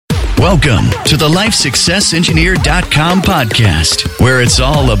Welcome to the LifeSuccessEngineer.com podcast, where it's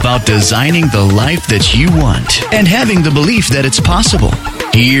all about designing the life that you want and having the belief that it's possible.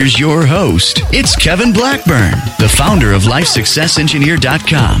 Here's your host. It's Kevin Blackburn, the founder of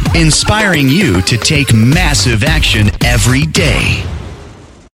LifeSuccessEngineer.com, inspiring you to take massive action every day.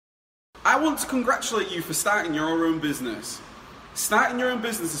 I want to congratulate you for starting your own business. Starting your own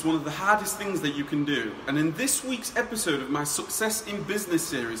business is one of the hardest things that you can do. And in this week's episode of my Success in Business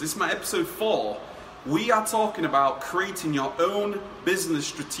series, this is my episode 4, we are talking about creating your own business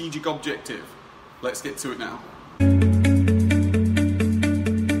strategic objective. Let's get to it now.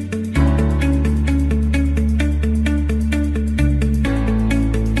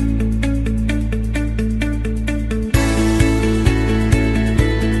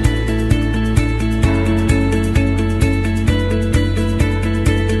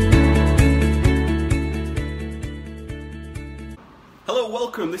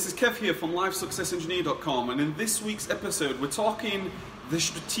 This is Kev here from LifeSuccessEngineer.com, and in this week's episode we're talking the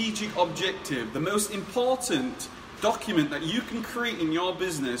strategic objective, the most important document that you can create in your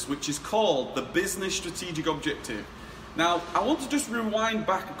business, which is called the business strategic objective. Now, I want to just rewind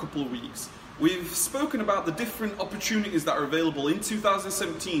back a couple of weeks. We've spoken about the different opportunities that are available in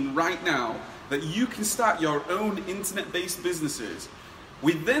 2017 right now that you can start your own internet-based businesses.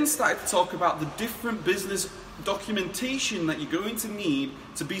 We then started to talk about the different business documentation that you're going to need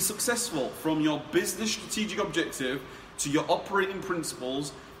to be successful, from your business strategic objective to your operating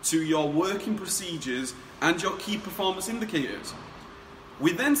principles to your working procedures and your key performance indicators.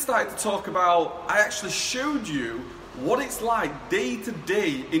 We then started to talk about, I actually showed you what it's like day to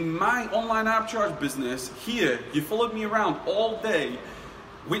day in my online arbitrage business here. You followed me around all day,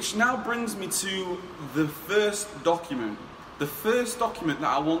 which now brings me to the first document. The first document that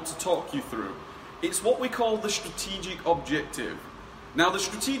I want to talk you through. It's what we call the strategic objective. Now, the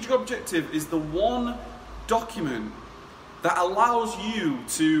strategic objective is the one document that allows you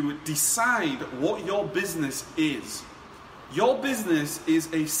to decide what your business is. Your business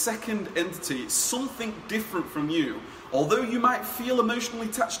is a second entity. It's something different from you. Although you might feel emotionally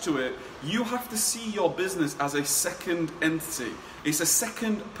attached to it, you have to see your business as a second entity. It's a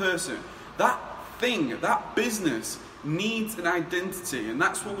second person. That thing, that business, needs an identity, and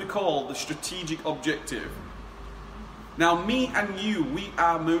that's what we call the strategic objective. Now, me and you, we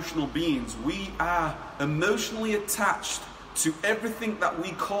are emotional beings. We are emotionally attached to everything that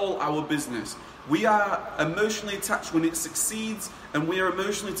we call our business. We are emotionally attached when it succeeds, and we are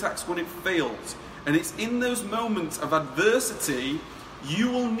emotionally attached when it fails. And it's in those moments of adversity you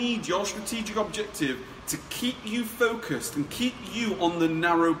will need your strategic objective to keep you focused and keep you on the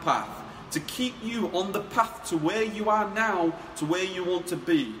narrow path, to keep you on the path to where you are now, to where you want to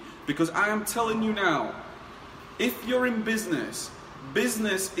be. Because I am telling you now, if you're in business,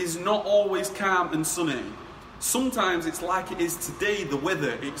 business is not always calm and sunny. Sometimes it's like it is today, the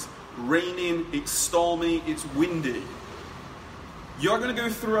weather. It's raining, it's stormy, it's windy. You're going to go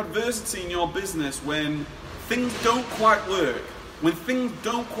through adversity in your business when things don't quite work, when things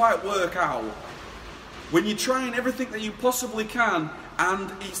don't quite work out, when you're trying everything that you possibly can,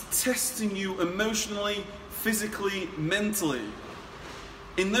 and it's testing you emotionally, physically, mentally.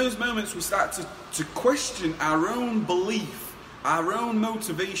 In those moments we start to question our own belief, our own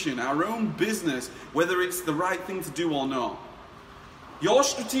motivation, our own business, whether it's the right thing to do or not. Your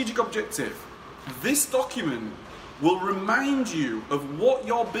strategic objective, this document, will remind you of what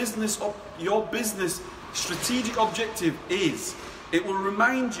your business strategic objective is. It will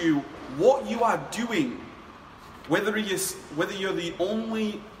remind you what you are doing. Whether you're the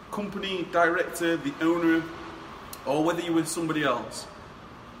only company director, the owner, or whether you're with somebody else.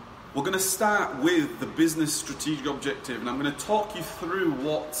 We're going to start with the business strategic objective, and I'm going to talk you through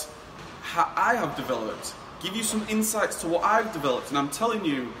what I have developed, give you some insights to what I've developed. And I'm telling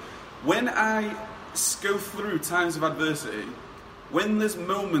you, when I go through times of adversity, when there's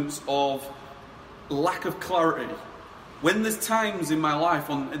moments of lack of clarity, when there's times in my life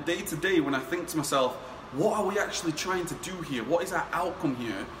on a day-to-day when I think to myself, what are we actually trying to do here? What is our outcome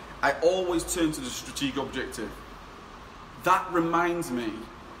here? I always turn to the strategic objective. That reminds me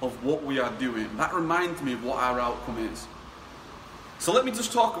of what we are doing. That reminds me of what our outcome is. So let me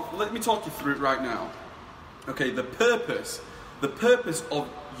talk you through it right now. Okay, the purpose of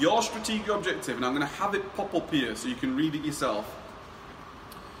your strategic objective, and I'm going to have it pop up here so you can read it yourself.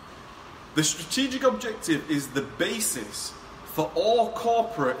 The strategic objective is the basis for all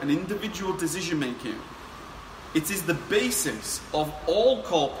corporate and individual decision making. It is the basis of all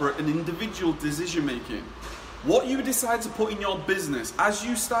corporate and individual decision making. What you decide to put in your business, as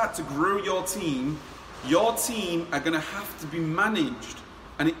you start to grow your team are going to have to be managed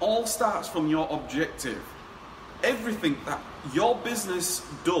And it all starts from your objective. Everything that your business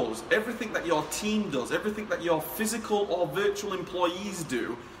does, everything that your team does, everything that your physical or virtual employees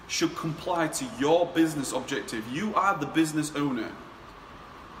do should comply to your business objective. You are the business owner.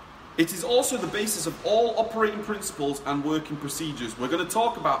 It is also the basis of all operating principles and working procedures. We're going to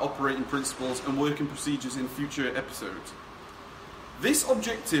talk about operating principles and working procedures in future episodes. This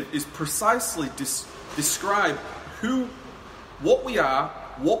objective is precisely describe what we are,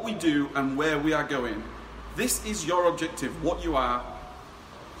 what we do, and where we are going. This is your objective, what you are,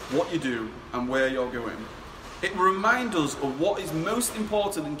 what you do, and where you're going. It reminds us of what is most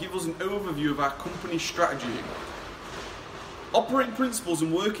important and gives us an overview of our company's strategy. Operating principles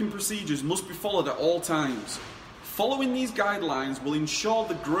and working procedures must be followed at all times. Following these guidelines will ensure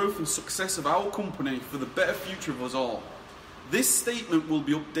the growth and success of our company for the better future of us all. This statement will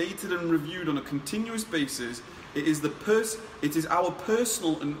be updated and reviewed on a continuous basis. It is our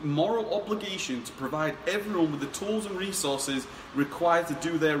personal and moral obligation to provide everyone with the tools and resources required to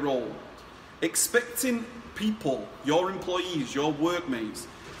do their role. Expecting people, your employees, your workmates,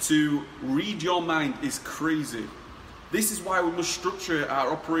 to read your mind is crazy. This is why we must structure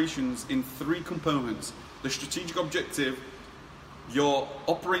our operations in 3 components: the strategic objective, your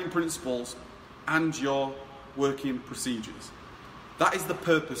operating principles, and your working procedures. That is the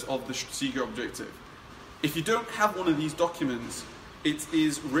purpose of the strategic objective. If you don't have one of these documents, it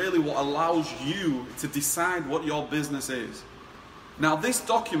is really what allows you to decide what your business is. Now, this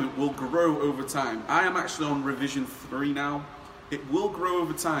document will grow over time. I am actually on revision 3 now. It will grow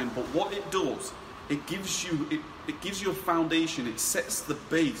over time, but what it does, it gives you a foundation. It sets the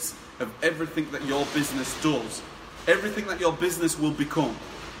base of everything that your business does, everything that your business will become.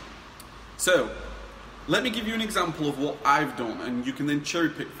 So, let me give you an example of what I've done, and you can then cherry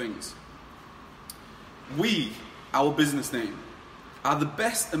pick things. We, our business name, are the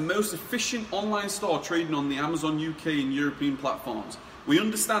best and most efficient online store trading on the Amazon UK and European platforms. We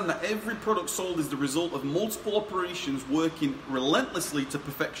understand that every product sold is the result of multiple operations working relentlessly to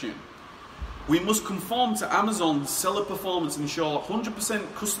perfection. We must conform to Amazon's seller performance and ensure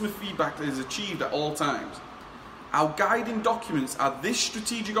 100% customer feedback is achieved at all times. Our guiding documents are this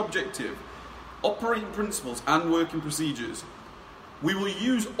strategic objective, operating principles, and working procedures. We will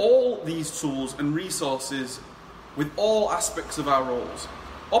use all these tools and resources with all aspects of our roles.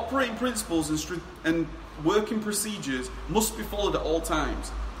 Operating principles and working procedures must be followed at all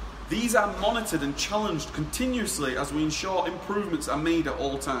times. These are monitored and challenged continuously as we ensure improvements are made at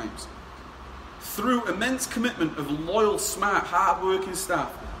all times. Through immense commitment of loyal, smart, hard-working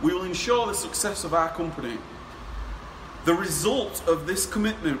staff, we will ensure the success of our company. The result of this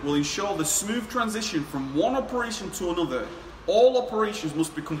commitment will ensure the smooth transition from one operation to another. All operations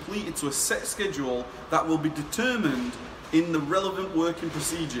must be completed to a set schedule that will be determined in the relevant working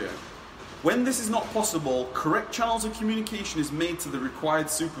procedure. When this is not possible, correct channels of communication is made to the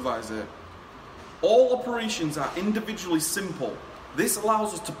required supervisor. All operations are individually simple. This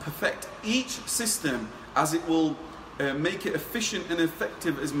allows us to perfect each system as it will make it efficient and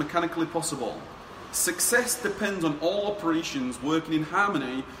effective as mechanically possible. Success depends on all operations working in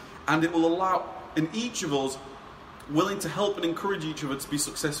harmony, and it will allow each of us willing to help and encourage each other to be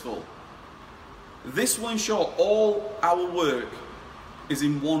successful. This will ensure all our work is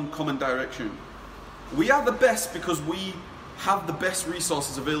in one common direction. We are the best because we have the best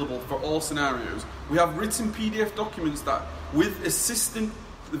resources available for all scenarios. We have written PDF documents that with assistant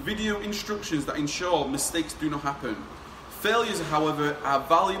video instructions that ensure mistakes do not happen. Failures, however, are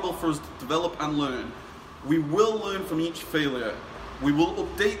valuable for us to develop and learn. We will learn from each failure. We will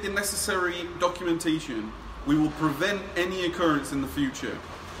update the necessary documentation. We will prevent any occurrence in the future.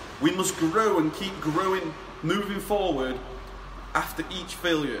 We must grow and keep growing, moving forward after each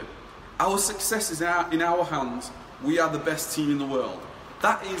failure. Our success is in our hands. We are the best team in the world.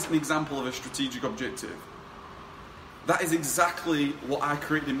 That is an example of a strategic objective. That is exactly what I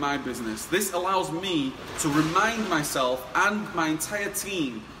created in my business. This allows me to remind myself and my entire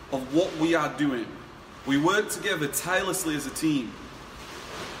team of what we are doing. We work together tirelessly as a team.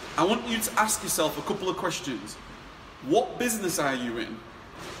 I want you to ask yourself a couple of questions. What business are you in?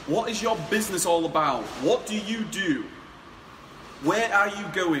 What is your business all about? What do you do? Where are you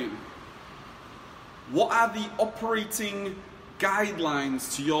going? What are the operating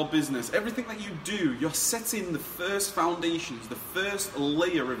guidelines to your business? Everything that you do, you're setting the first foundations, the first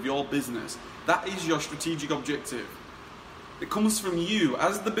layer of your business. That is your strategic objective. It comes from you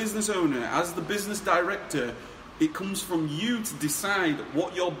as the business owner, as the business director. It comes from you to decide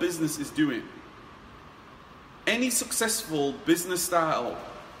what your business is doing. Any successful business startup,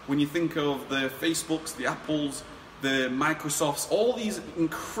 when you think of the Facebooks, the Apples, the Microsofts, all these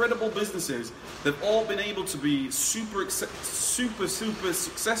incredible businesses, they've all been able to be super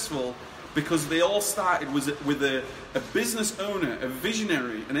successful because they all started with a business owner, a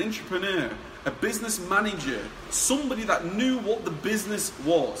visionary, an entrepreneur, a business manager, somebody that knew what the business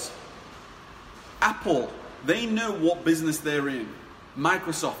was. Apple, they know what business they're in.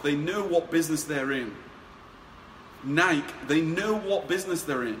 Microsoft, they know what business they're in. Nike, they know what business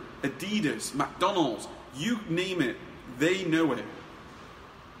they're in. Adidas, McDonald's, you name it, they know it.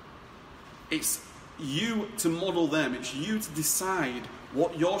 It's you to model them. It's you to decide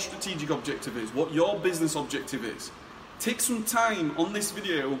what your strategic objective is, what your business objective is. Take some time on this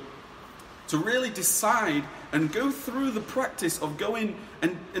video to really decide and go through the practice of going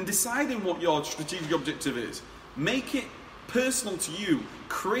and deciding what your strategic objective is. Make it personal to you.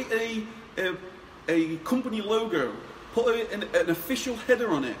 Create a company logo. Put an official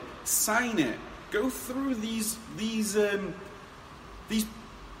header on it. Sign it. Go through these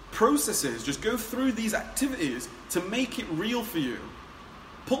processes. Just go through these activities to make it real for you.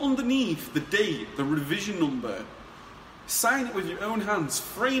 Put underneath the date, the revision number. Sign it with your own hands.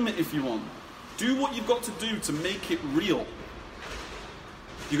 Frame it if you want. Do what you've got to do to make it real.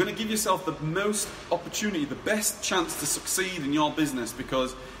 You're going to give yourself the most opportunity, the best chance to succeed in your business,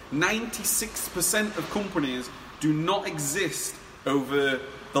 because 96% of companies do not exist over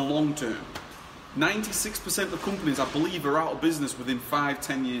the long term. 96% of companies, I believe, are out of business within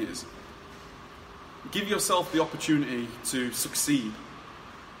 5-10 years. Give yourself the opportunity to succeed.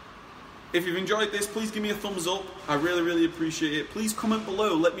 If you've enjoyed this, please give me a thumbs up. I really, really appreciate it. Please comment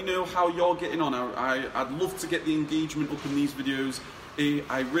below. Let me know how you're getting on. I'd love to get the engagement up in these videos.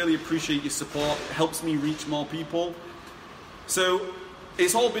 I really appreciate your support. It helps me reach more people. So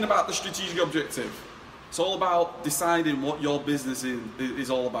it's all been about the strategic objective. It's all about deciding what your business is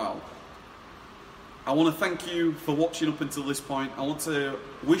all about. I want to thank you for watching up until this point. I want to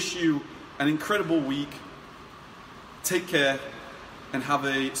wish you an incredible week. Take care and have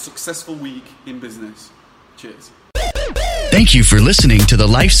a successful week in business. Cheers. Thank you for listening to the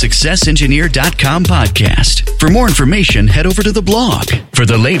LifeSuccessEngineer.com podcast. For more information, head over to the blog. For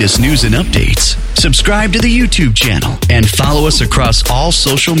the latest news and updates, subscribe to the YouTube channel and follow us across all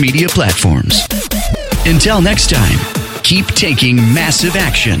social media platforms. Until next time, keep taking massive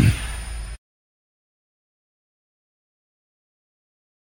action.